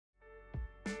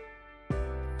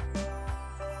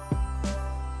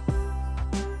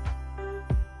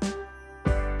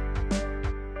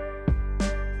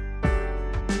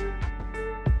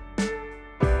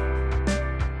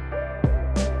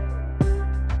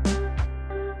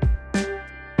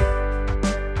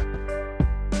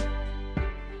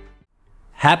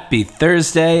Happy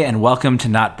Thursday and welcome to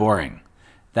Not Boring.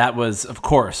 That was, of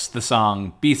course, the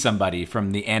song Be Somebody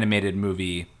from the animated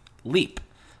movie Leap.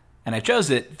 And I chose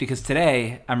it because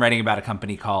today I'm writing about a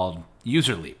company called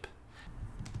UserLeap.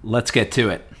 Let's get to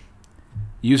it.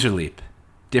 UserLeap,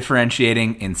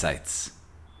 differentiating insights.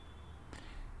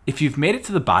 If you've made it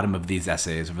to the bottom of these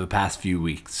essays over the past few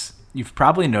weeks, you've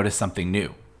probably noticed something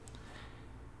new.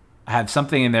 I have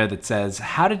something in there that says,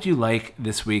 how did you like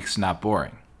this week's Not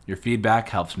Boring? Your feedback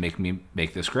helps me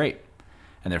make this great.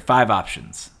 And there are 5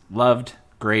 options. Loved,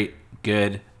 great,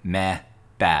 good, meh,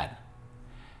 bad.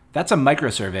 That's a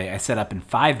micro-survey I set up in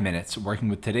 5 minutes working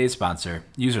with today's sponsor,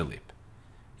 UserLeap.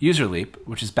 UserLeap,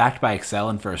 which is backed by Excel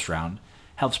and First Round,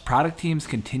 helps product teams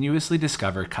continuously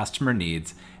discover customer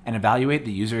needs and evaluate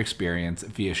the user experience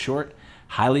via short,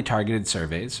 highly targeted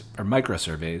surveys, or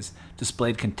micro-surveys,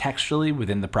 displayed contextually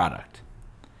within the product.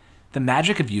 The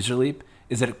magic of UserLeap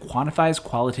is that it quantifies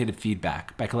qualitative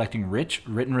feedback by collecting rich,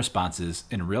 written responses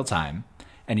in real time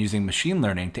and using machine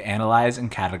learning to analyze and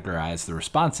categorize the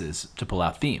responses to pull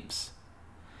out themes.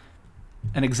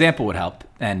 An example would help,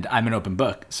 and I'm an open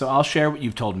book, so I'll share what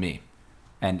you've told me.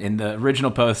 And in the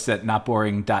original post at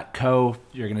notboring.co,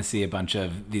 you're going to see a bunch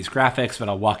of these graphics, but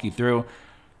I'll walk you through.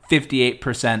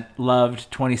 58% loved,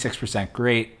 26%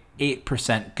 great,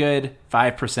 8% good,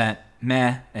 5%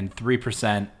 meh, and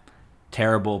 3%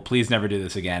 terrible, please never do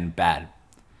this again, bad.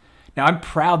 Now, I'm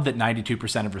proud that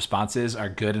 92% of responses are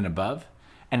good and above,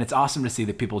 and it's awesome to see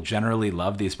that people generally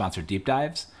love these sponsored deep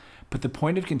dives, but the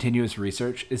point of continuous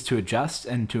research is to adjust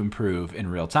and to improve in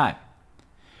real time.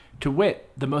 To wit,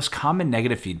 the most common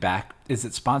negative feedback is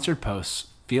that sponsored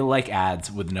posts feel like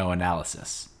ads with no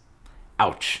analysis.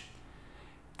 Ouch.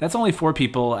 That's only 4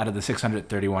 people out of the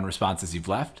 631 responses you've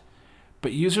left,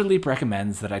 but UserLeap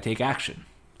recommends that I take action,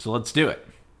 so let's do it.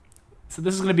 So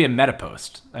this is going to be a meta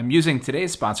post. I'm using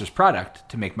today's sponsor's product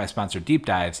to make my sponsored deep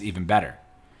dives even better.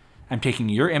 I'm taking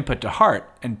your input to heart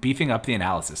and beefing up the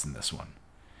analysis in this one.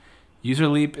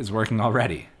 UserLeap is working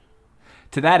already.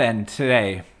 To that end,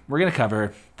 today, we're going to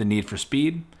cover the need for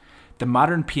speed, the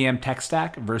modern PM tech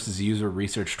stack versus user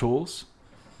research tools,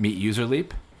 meet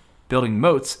UserLeap, building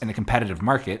moats in a competitive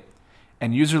market,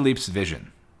 and UserLeap's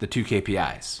vision, the 2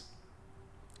 KPIs.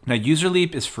 Now,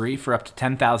 UserLeap is free for up to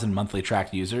 10,000 monthly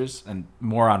tracked users, and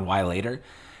more on why later.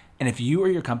 And if you or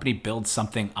your company builds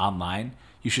something online,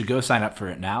 you should go sign up for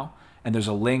it now, and there's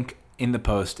a link in the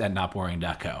post at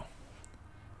notboring.co.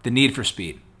 The need for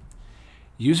speed.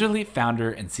 UserLeap founder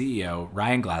and CEO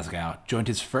Ryan Glasgow joined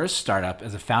his first startup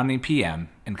as a founding PM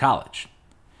in college.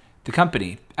 The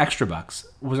company, Extrabucks,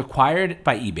 was acquired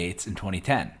by Ebates in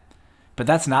 2010, but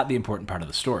that's not the important part of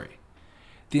the story.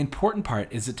 The important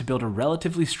part is that to build a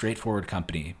relatively straightforward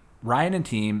company, Ryan and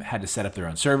team had to set up their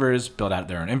own servers, build out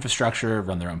their own infrastructure,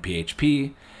 run their own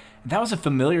PHP. That was a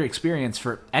familiar experience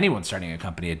for anyone starting a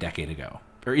company a decade ago,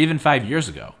 or even 5 years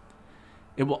ago.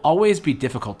 It will always be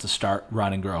difficult to start,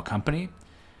 run, and grow a company,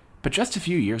 but just a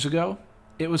few years ago,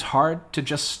 it was hard to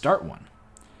just start one.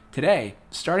 Today,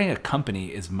 starting a company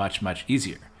is much, much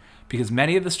easier, because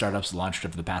many of the startups launched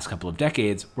over the past couple of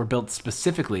decades were built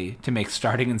specifically to make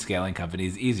starting and scaling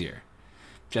companies easier.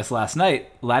 Just last night,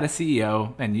 Lattice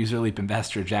CEO and UserLeap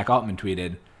investor Jack Altman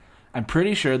tweeted, "I'm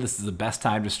pretty sure this is the best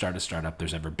time to start a startup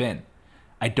there's ever been.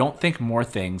 I don't think more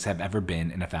things have ever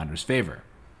been in a founder's favor."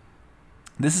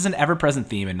 This is an ever-present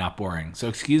theme and Not Boring, so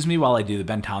excuse me while I do the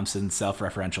Ben Thompson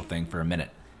self-referential thing for a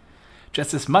minute.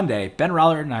 Just this Monday, Ben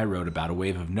Rollert and I wrote about a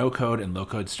wave of no-code and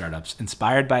low-code startups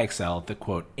inspired by Excel that,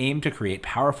 quote, aim to create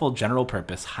powerful,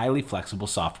 general-purpose, highly flexible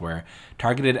software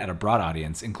targeted at a broad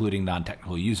audience, including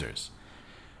non-technical users.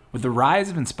 With the rise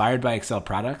of inspired by Excel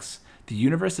products, the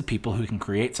universe of people who can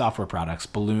create software products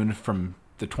ballooned from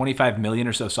the 25 million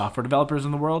or so software developers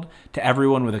in the world to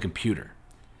everyone with a computer.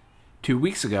 2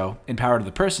 weeks ago, in Power to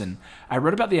the Person, I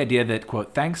wrote about the idea that,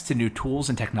 quote, thanks to new tools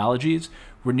and technologies,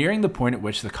 we're nearing the point at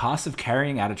which the costs of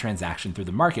carrying out a transaction through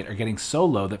the market are getting so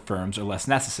low that firms are less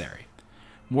necessary.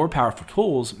 More powerful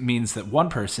tools means that one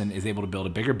person is able to build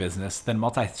a bigger business than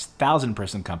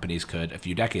multi-thousand-person companies could a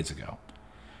few decades ago.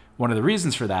 One of the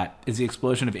reasons for that is the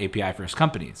explosion of API-first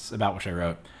companies, about which I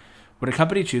wrote, when a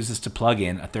company chooses to plug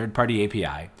in a third-party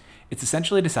API, it's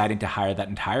essentially deciding to hire that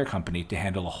entire company to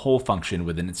handle a whole function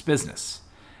within its business.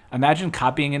 Imagine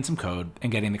copying in some code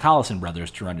and getting the Collison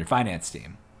brothers to run your finance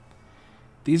team.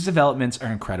 These developments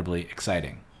are incredibly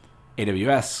exciting.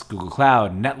 AWS, Google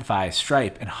Cloud, Netlify,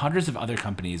 Stripe, and hundreds of other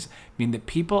companies mean that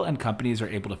people and companies are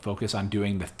able to focus on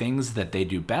doing the things that they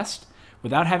do best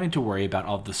without having to worry about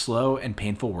all of the slow and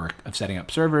painful work of setting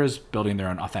up servers, building their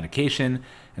own authentication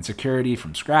and security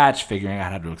from scratch, figuring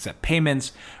out how to accept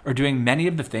payments, or doing many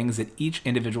of the things that each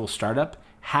individual startup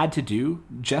had to do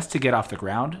just to get off the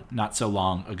ground not so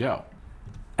long ago.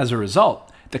 As a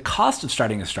result, the cost of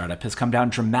starting a startup has come down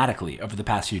dramatically over the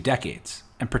past few decades,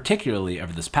 and particularly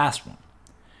over this past one.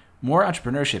 More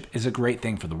entrepreneurship is a great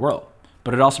thing for the world,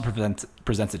 but it also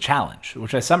presents a challenge,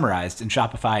 which I summarized in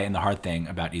Shopify in The Hard Thing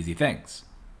About Easy Things.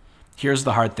 Here's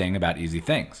the hard thing about easy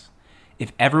things.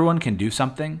 If everyone can do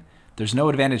something, there's no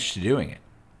advantage to doing it,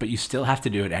 but you still have to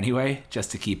do it anyway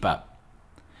just to keep up.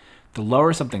 The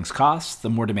lower something's costs, the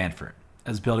more demand for it.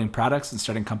 As building products and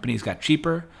starting companies got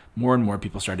cheaper, more and more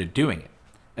people started doing it.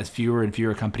 As fewer and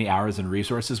fewer company hours and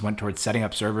resources went towards setting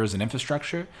up servers and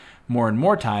infrastructure, more and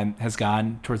more time has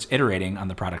gone towards iterating on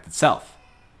the product itself.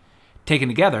 Taken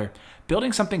together,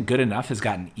 building something good enough has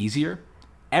gotten easier,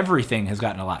 everything has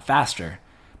gotten a lot faster,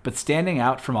 but standing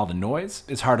out from all the noise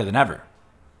is harder than ever.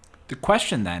 The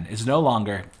question then is no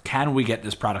longer, can we get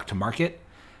this product to market,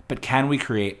 but can we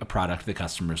create a product that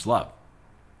customers love?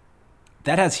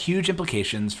 That has huge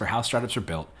implications for how startups are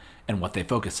built and what they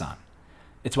focus on.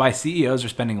 It's why CEOs are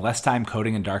spending less time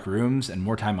coding in dark rooms and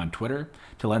more time on Twitter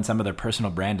to lend some of their personal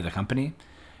brand to the company.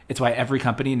 It's why every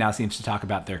company now seems to talk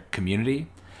about their community.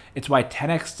 It's why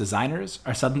 10x designers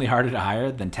are suddenly harder to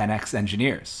hire than 10x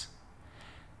engineers.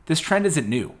 This trend isn't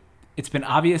new. It's been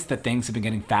obvious that things have been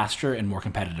getting faster and more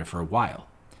competitive for a while.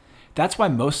 That's why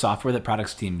most software that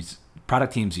product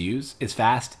teams use is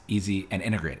fast, easy, and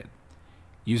integrated.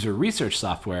 User research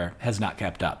software has not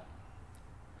kept up.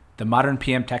 The modern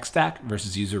PM tech stack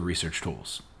versus user research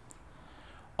tools.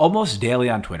 Almost daily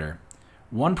on Twitter,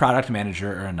 one product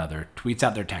manager or another tweets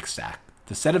out their tech stack,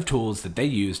 the set of tools that they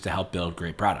use to help build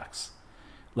great products.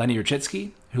 Lenny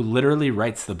Rachitsky, who literally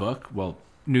writes the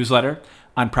newsletter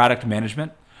on product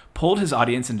management, polled his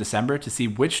audience in December to see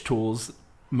which tools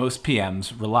most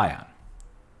PMs rely on.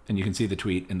 And you can see the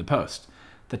tweet in the post.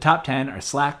 The top 10 are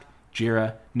Slack,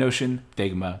 Jira, Notion,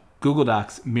 Figma, Google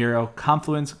Docs, Miro,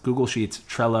 Confluence, Google Sheets,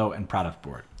 Trello, and Product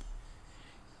Board.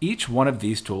 Each one of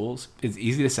these tools is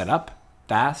easy to set up,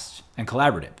 fast, and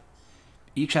collaborative.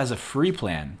 Each has a free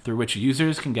plan through which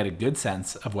users can get a good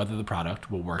sense of whether the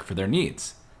product will work for their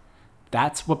needs.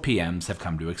 That's what PMs have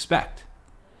come to expect.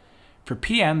 For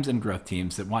PMs and growth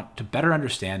teams that want to better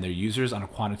understand their users on a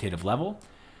quantitative level,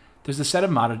 there's a set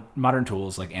of modern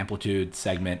tools like Amplitude,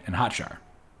 Segment, and Hotjar.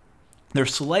 They're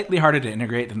slightly harder to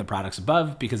integrate than the products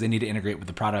above because they need to integrate with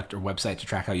the product or website to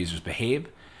track how users behave.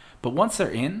 But once they're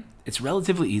in, it's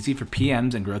relatively easy for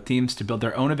PMs and growth teams to build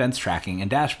their own events tracking and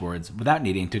dashboards without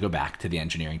needing to go back to the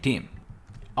engineering team.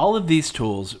 All of these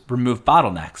tools remove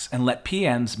bottlenecks and let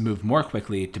PMs move more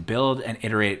quickly to build and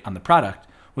iterate on the product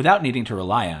without needing to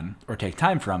rely on, or take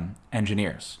time from,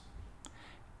 engineers.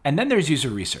 And then there's user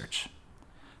research.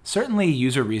 Certainly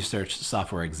user research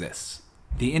software exists.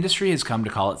 The industry has come to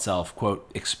call itself,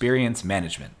 quote, experience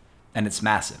management, and it's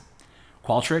massive.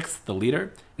 Qualtrics, the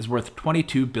leader, is worth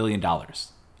 $22 billion.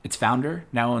 Its founder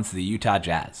now owns the Utah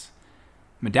Jazz.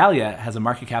 Medallia has a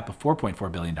market cap of $4.4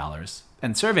 billion,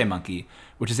 and SurveyMonkey,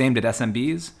 which is aimed at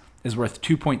SMBs, is worth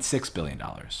 $2.6 billion.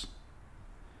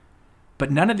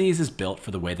 But none of these is built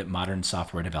for the way that modern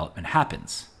software development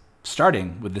happens,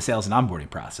 starting with the sales and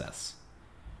onboarding process.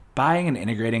 Buying and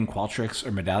integrating Qualtrics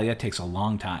or Medallia takes a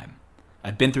long time.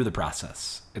 I've been through the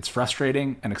process. It's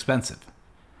frustrating and expensive.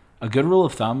 A good rule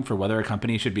of thumb for whether a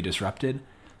company should be disrupted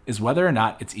is whether or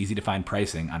not it's easy to find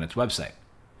pricing on its website.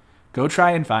 Go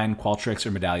try and find Qualtrics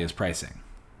or Medallia's pricing.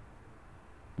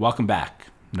 Welcome back.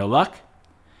 No luck?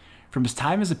 From his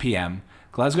time as a PM,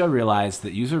 Glasgow realized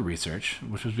that user research,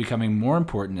 which was becoming more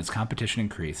important as competition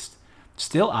increased,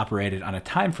 still operated on a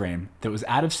time frame that was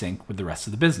out of sync with the rest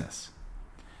of the business.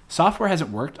 Software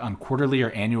hasn't worked on quarterly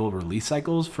or annual release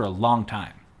cycles for a long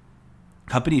time.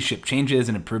 Companies ship changes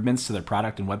and improvements to their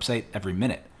product and website every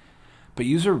minute, but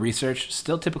user research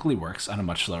still typically works on a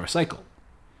much slower cycle.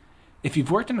 If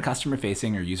you've worked in a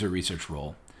customer-facing or user research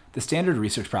role, the standard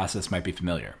research process might be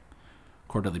familiar.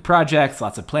 Quarterly projects,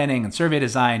 lots of planning and survey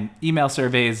design, email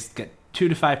surveys, get 2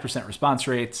 to 5% response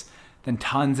rates, then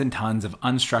tons and tons of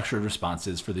unstructured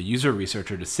responses for the user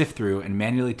researcher to sift through and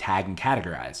manually tag and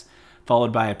categorize,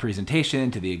 followed by a presentation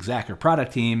to the exec or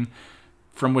product team,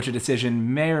 from which a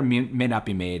decision may or may not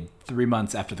be made 3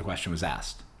 months after the question was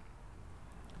asked.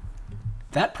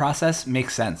 That process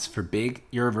makes sense for big,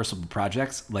 irreversible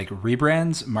projects like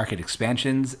rebrands, market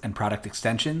expansions, and product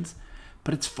extensions,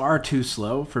 but it's far too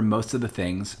slow for most of the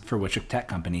things for which a tech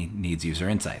company needs user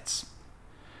insights.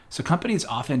 So companies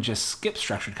often just skip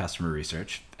structured customer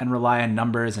research and rely on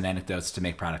numbers and anecdotes to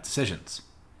make product decisions.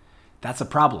 That's a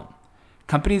problem.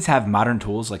 Companies have modern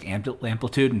tools like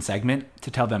Amplitude and Segment to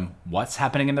tell them what's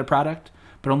happening in their product,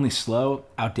 but only slow,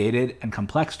 outdated, and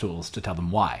complex tools to tell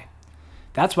them why.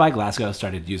 That's why Glasgow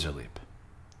started UserLeap.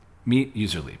 Meet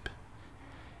UserLeap.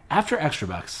 After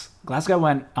Extrabucks, Glasgow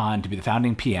went on to be the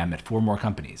founding PM at 4 more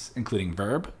companies, including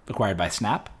Verb, acquired by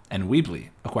Snap, and Weebly,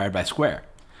 acquired by Square.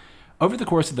 Over the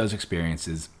course of those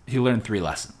experiences, he learned 3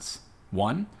 lessons.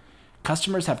 1,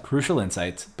 customers have crucial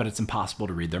insights, but it's impossible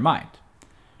to read their mind.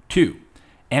 2,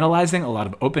 analyzing a lot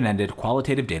of open-ended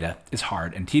qualitative data is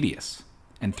hard and tedious.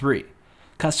 And 3,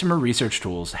 customer research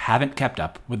tools haven't kept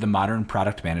up with the modern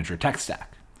product manager tech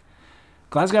stack.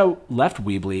 Glasgow left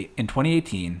Weebly in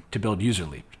 2018 to build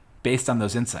UserLeap, based on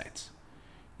those insights.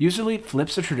 UserLeap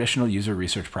flips the traditional user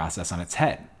research process on its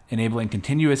head, enabling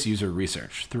continuous user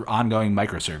research through ongoing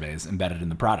microsurveys embedded in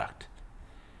the product.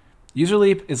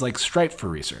 UserLeap is like Stripe for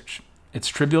research. It's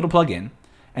trivial to plug in,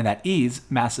 and that ease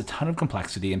masks a ton of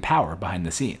complexity and power behind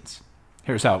the scenes.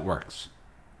 Here's how it works.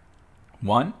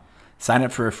 1, sign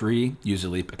up for a free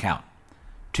UserLeap account.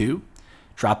 2,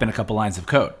 drop in a couple lines of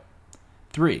code.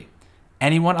 3,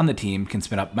 anyone on the team can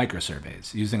spin up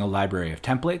microsurveys using a library of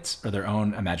templates or their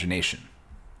own imagination.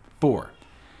 4,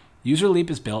 UserLeap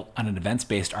is built on an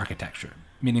events-based architecture,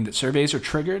 meaning that surveys are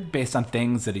triggered based on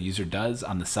things that a user does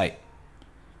on the site.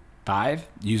 5,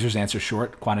 users answer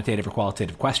short quantitative or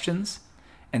qualitative questions.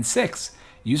 And 6,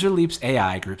 UserLeap's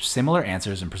AI groups similar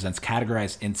answers and presents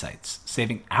categorized insights,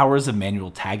 saving hours of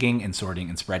manual tagging and sorting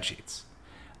in spreadsheets.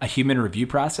 A human review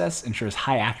process ensures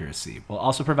high accuracy while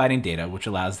also providing data which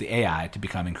allows the AI to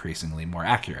become increasingly more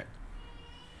accurate.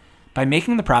 By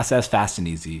making the process fast and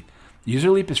easy,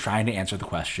 UserLeap is trying to answer the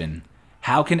question,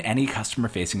 how can any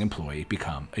customer-facing employee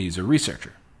become a user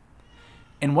researcher?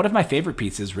 In one of my favorite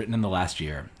pieces written in the last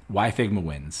year, Why Figma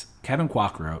Wins, Kevin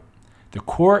Kwok wrote, the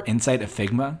core insight of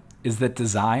Figma is that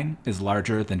design is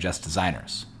larger than just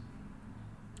designers.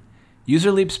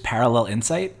 UserLeap's parallel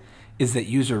insight is that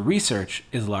user research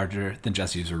is larger than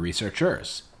just user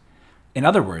researchers. In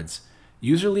other words,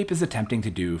 UserLeap is attempting to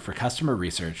do for customer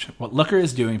research what Looker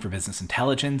is doing for business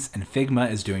intelligence and Figma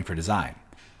is doing for design.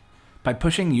 By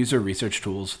pushing user research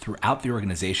tools throughout the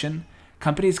organization,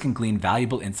 companies can glean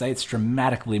valuable insights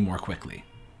dramatically more quickly.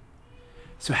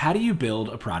 So how do you build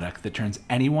a product that turns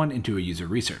anyone into a user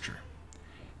researcher?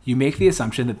 You make the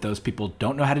assumption that those people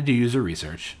don't know how to do user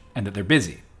research and that they're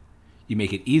busy. You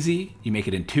make it easy, you make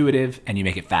it intuitive, and you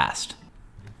make it fast.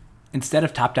 Instead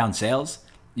of top-down sales,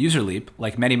 UserLeap,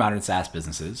 like many modern SaaS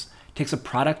businesses, takes a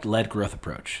product-led growth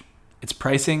approach. Its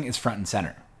pricing is front and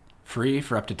center. Free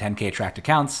for up to 10K tracked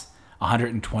accounts,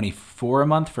 $124 a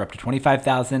month for up to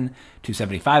 $25,000,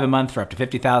 $275 a month for up to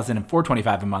 $50,000, and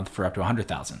 $425 a month for up to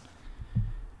 $100,000.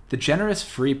 The generous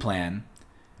free plan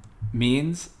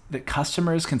means that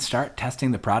customers can start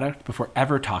testing the product before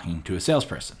ever talking to a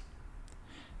salesperson.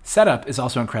 Setup is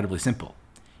also incredibly simple.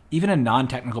 Even a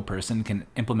non-technical person can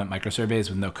implement microsurveys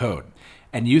with no code,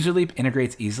 and UserLeap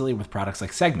integrates easily with products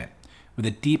like Segment, with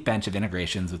a deep bench of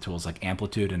integrations with tools like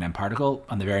Amplitude and mParticle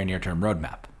on the very near-term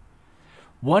roadmap.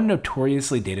 One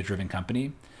notoriously data-driven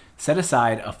company set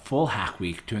aside a full hack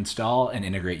week to install and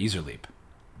integrate UserLeap.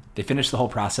 They finished the whole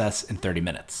process in 30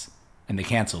 minutes, and they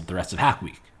canceled the rest of Hack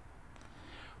Week.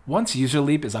 Once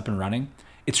UserLeap is up and running,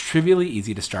 it's trivially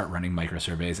easy to start running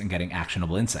microsurveys and getting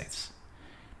actionable insights.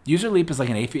 UserLeap is like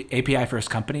an API-first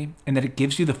company in that it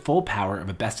gives you the full power of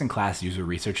a best-in-class user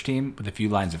research team with a few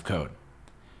lines of code.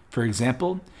 For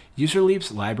example,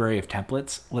 UserLeap's library of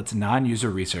templates lets non-user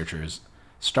researchers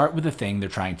start with the thing they're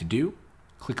trying to do,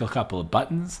 click a couple of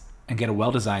buttons, and get a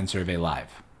well-designed survey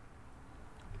live.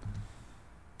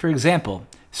 For example,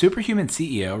 Superhuman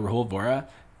CEO Rahul Vora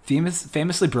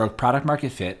famously broke product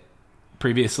market fit,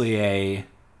 previously a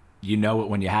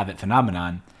you-know-it-when-you-have-it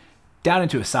phenomenon, down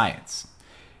into a science.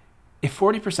 If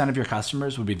 40% of your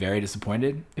customers would be very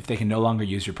disappointed if they can no longer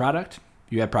use your product,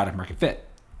 you have product market fit.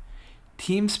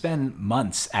 Teams spend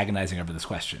months agonizing over this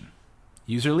question.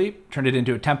 UserLeap turned it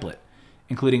into a template,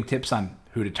 including tips on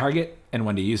who to target and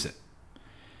when to use it.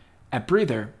 At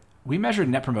Breather, we measured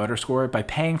Net Promoter Score by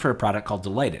paying for a product called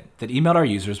Delighted that emailed our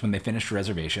users when they finished a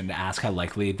reservation to ask how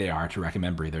likely they are to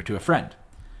recommend Breather to a friend.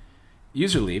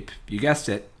 UserLeap, you guessed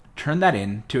it, turned that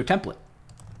into a template.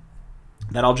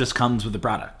 That all just comes with the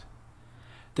product.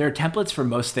 There are templates for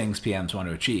most things PMs want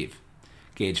to achieve.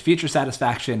 Gauge feature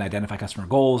satisfaction, identify customer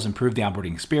goals, improve the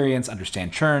onboarding experience,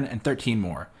 understand churn, and 13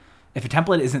 more. If a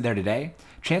template isn't there today,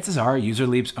 chances are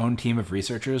UserLeap's own team of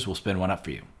researchers will spin one up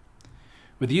for you.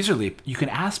 With UserLeap, you can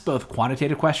ask both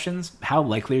quantitative questions, how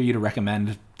likely are you to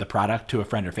recommend the product to a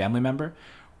friend or family member,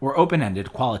 or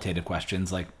open-ended qualitative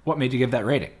questions like, what made you give that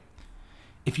rating?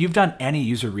 If you've done any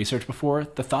user research before,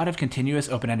 the thought of continuous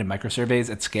open-ended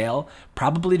microsurveys at scale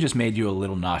probably just made you a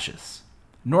little nauseous.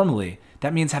 Normally,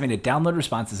 that means having to download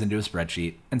responses into a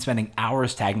spreadsheet and spending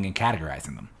hours tagging and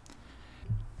categorizing them.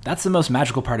 That's the most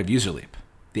magical part of UserLeap.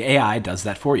 The AI does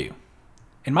that for you.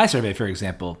 In my survey, for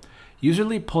example,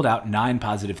 UserLeap pulled out 9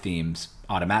 positive themes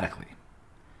automatically.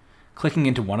 Clicking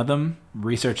into one of them,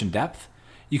 Research in Depth,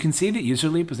 you can see that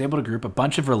UserLeap was able to group a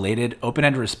bunch of related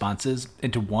open-ended responses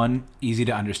into one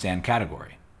easy-to-understand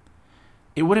category.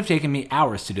 It would have taken me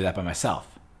hours to do that by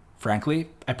myself. Frankly,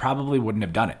 I probably wouldn't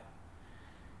have done it.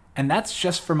 And that's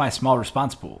just for my small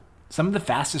response pool. Some of the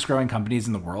fastest growing companies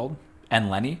in the world, and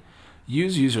Lenny,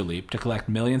 use UserLeap to collect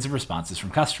millions of responses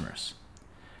from customers.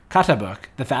 Katabook,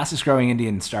 the fastest growing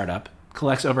Indian startup,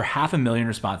 collects over 500,000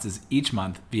 responses each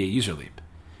month via UserLeap,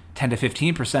 10 to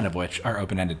 15% of which are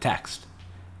open-ended text.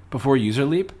 Before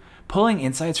UserLeap, pulling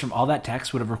insights from all that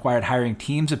text would have required hiring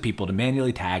teams of people to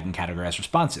manually tag and categorize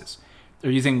responses, or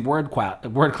using word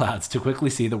clouds to quickly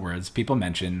see the words people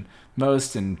mention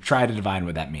most and try to divine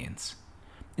what that means.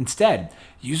 Instead,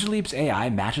 UserLeap's AI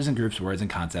matches and groups words and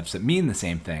concepts that mean the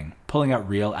same thing, pulling out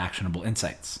real, actionable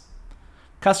insights.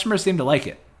 Customers seem to like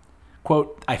it.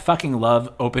 Quote, "I fucking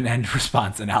love open-end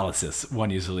response analysis," one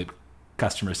UserLeap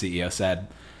customer CEO said.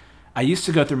 "I used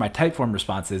to go through my Typeform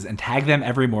responses and tag them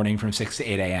every morning from 6 to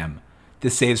 8 a.m.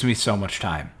 This saves me so much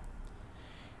time."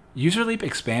 UserLeap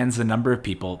expands the number of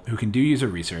people who can do user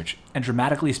research and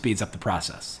dramatically speeds up the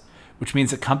process, which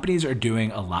means that companies are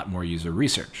doing a lot more user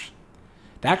research.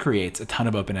 That creates a ton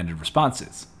of open-ended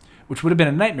responses, which would have been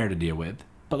a nightmare to deal with,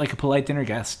 but like a polite dinner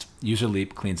guest,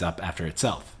 UserLeap cleans up after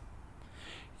itself.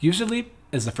 UserLeap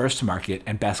is the first to market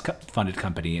and best funded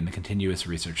company in the continuous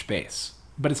research space,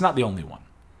 but it's not the only one.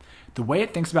 The way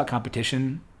it thinks about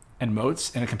competition and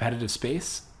moats in a competitive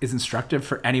space is instructive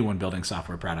for anyone building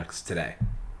software products today.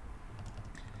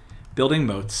 Building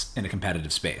moats in a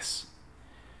competitive space.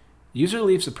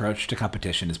 UserLeap's approach to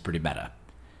competition is pretty meta.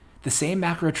 The same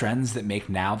macro trends that make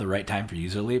now the right time for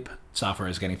UserLeap, software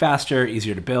is getting faster,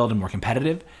 easier to build, and more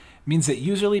competitive, means that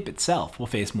UserLeap itself will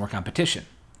face more competition.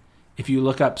 If you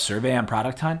look up Survey on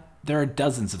Product Hunt, there are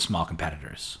dozens of small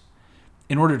competitors.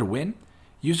 In order to win,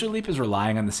 UserLeap is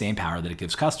relying on the same power that it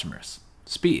gives customers: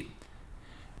 speed.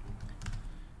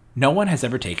 No one has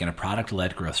ever taken a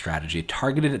product-led growth strategy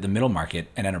targeted at the middle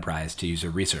market and enterprise to user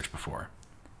research before.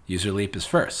 UserLeap is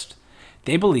first.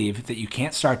 They believe that you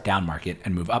can't start down market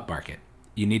and move up market.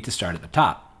 You need to start at the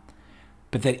top.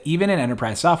 But that even in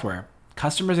enterprise software,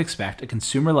 customers expect a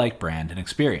consumer-like brand and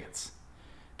experience.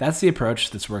 That's the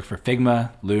approach that's worked for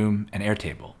Figma, Loom, and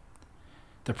Airtable.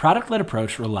 The product-led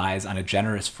approach relies on a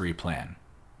generous free plan.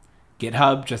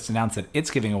 GitHub just announced that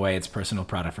it's giving away its personal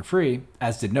product for free,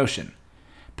 as did Notion.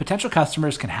 Potential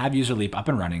customers can have UserLeap up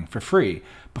and running for free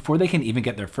before they can even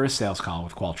get their first sales call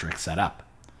with Qualtrics set up.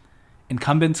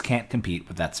 Incumbents can't compete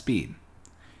with that speed.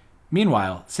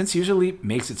 Meanwhile, since UserLeap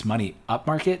makes its money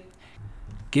upmarket,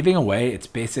 giving away its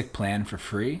basic plan for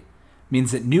free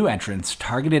means that new entrants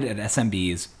targeted at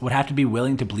SMBs would have to be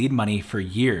willing to bleed money for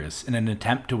years in an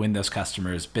attempt to win those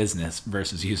customers' business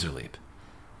versus UserLeap.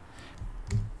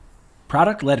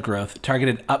 Product-led growth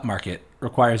targeted upmarket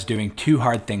requires doing 2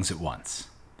 hard things at once: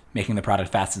 making the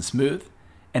product fast and smooth,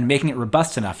 and making it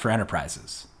robust enough for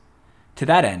enterprises. To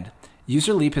that end,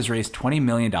 UserLeap has raised $20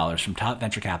 million from top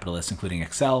venture capitalists including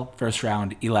Accel, First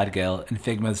Round, Elad Gil, and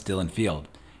Figma's Dylan Field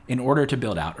in order to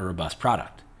build out a robust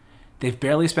product. They've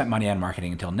barely spent money on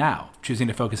marketing until now, choosing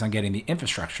to focus on getting the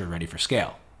infrastructure ready for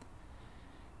scale.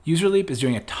 UserLeap is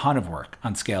doing a ton of work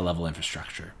on scale-level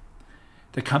infrastructure.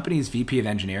 The company's VP of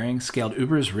engineering scaled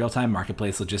Uber's real-time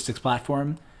marketplace logistics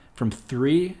platform from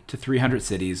 3 to 300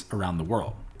 cities around the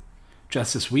world.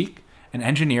 Just this week, an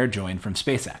engineer joined from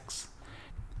SpaceX.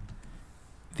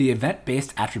 The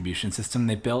event-based attribution system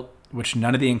they built, which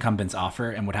none of the incumbents offer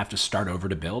and would have to start over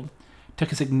to build,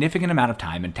 took a significant amount of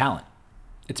time and talent.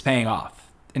 It's paying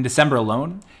off. In December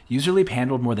alone, UserLeap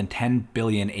handled more than 10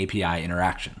 billion API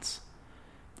interactions.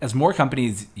 As more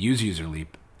companies use UserLeap,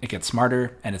 it gets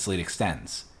smarter and its lead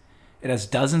extends. It has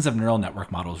dozens of neural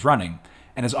network models running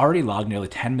and has already logged nearly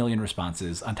 10 million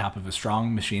responses on top of a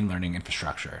strong machine learning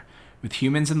infrastructure, with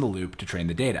humans in the loop to train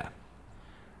the data.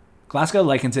 Glasgow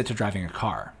likens it to driving a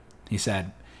car. He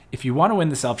said, "If you want to win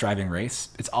the self-driving race,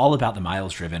 it's all about the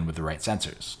miles driven with the right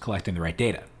sensors, collecting the right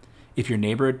data. If your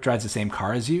neighbor drives the same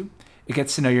car as you, it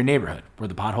gets to know your neighborhood, where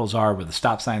the potholes are, where the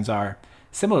stop signs are.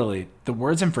 Similarly, the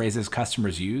words and phrases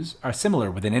customers use are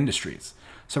similar within industries,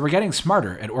 so we're getting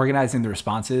smarter at organizing the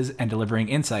responses and delivering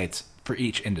insights for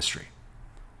each industry."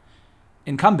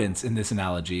 Incumbents in this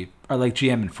analogy are like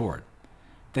GM and Ford.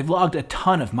 They've logged a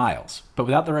ton of miles, but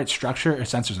without the right structure or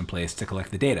sensors in place to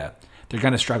collect the data, they're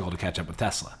going to struggle to catch up with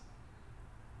Tesla.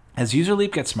 As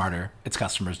UserLeap gets smarter, its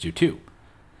customers do too.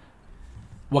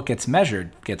 What gets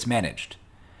measured gets managed.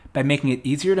 By making it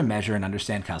easier to measure and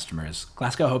understand customers,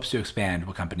 Glassco hopes to expand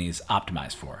what companies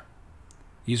optimize for.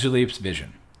 UserLeap's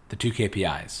vision, the 2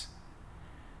 KPIs.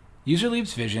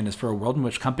 UserLeap's vision is for a world in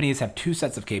which companies have 2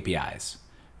 sets of KPIs,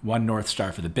 one North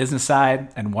Star for the business side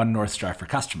and one North Star for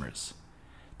customers.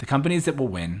 The companies that will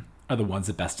win are the ones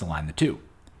that best align the 2.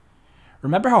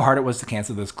 Remember how hard it was to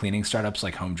cancel those cleaning startups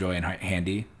like HomeJoy and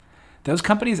Handy? Those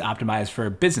companies optimize for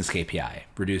a business KPI,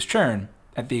 reduce churn,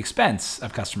 at the expense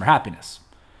of customer happiness.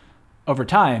 Over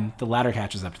time, the latter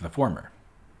catches up to the former.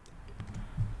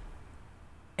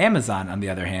 Amazon, on the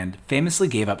other hand, famously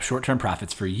gave up short-term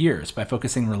profits for years by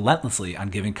focusing relentlessly on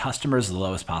giving customers the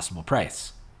lowest possible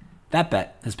price. That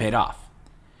bet has paid off.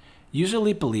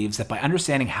 UserLeap believes that by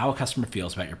understanding how a customer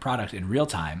feels about your product in real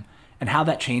time and how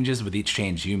that changes with each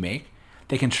change you make,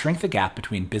 they can shrink the gap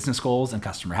between business goals and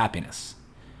customer happiness.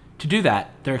 To do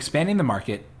that, they're expanding the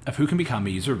market of who can become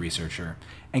a user researcher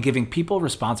and giving people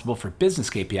responsible for business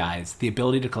KPIs the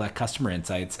ability to collect customer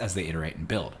insights as they iterate and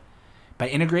build. By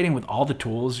integrating with all the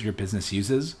tools your business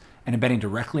uses and embedding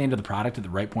directly into the product at the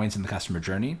right points in the customer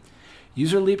journey,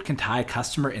 UserLeap can tie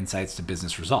customer insights to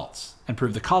business results and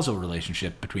prove the causal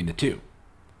relationship between the 2.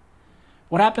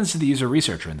 What happens to the user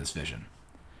researcher in this vision?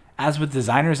 As with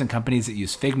designers and companies that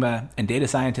use Figma and data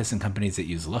scientists and companies that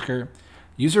use Looker,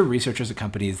 user researchers at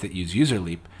companies that use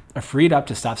UserLeap are freed up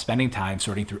to stop spending time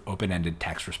sorting through open-ended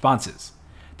text responses.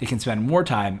 They can spend more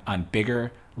time on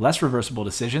bigger, less reversible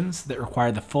decisions that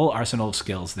require the full arsenal of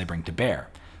skills they bring to bear,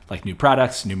 like new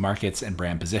products, new markets, and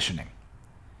brand positioning.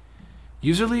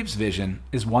 UserLeap's vision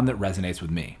is one that resonates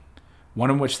with me, one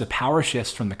in which the power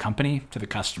shifts from the company to the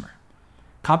customer.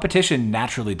 Competition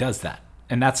naturally does that,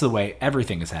 and that's the way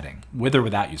everything is heading, with or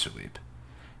without UserLeap.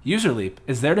 UserLeap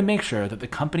is there to make sure that the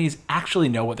companies actually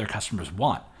know what their customers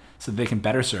want, so that they can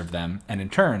better serve them, and in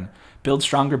turn, build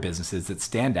stronger businesses that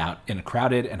stand out in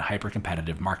crowded and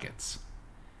hyper-competitive markets.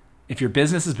 If your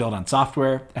business is built on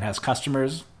software and has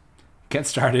customers, get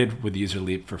started with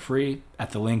UserLeap for free at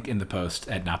the link in the post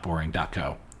at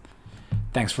notboring.co.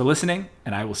 Thanks for listening,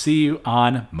 and I will see you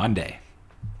on Monday.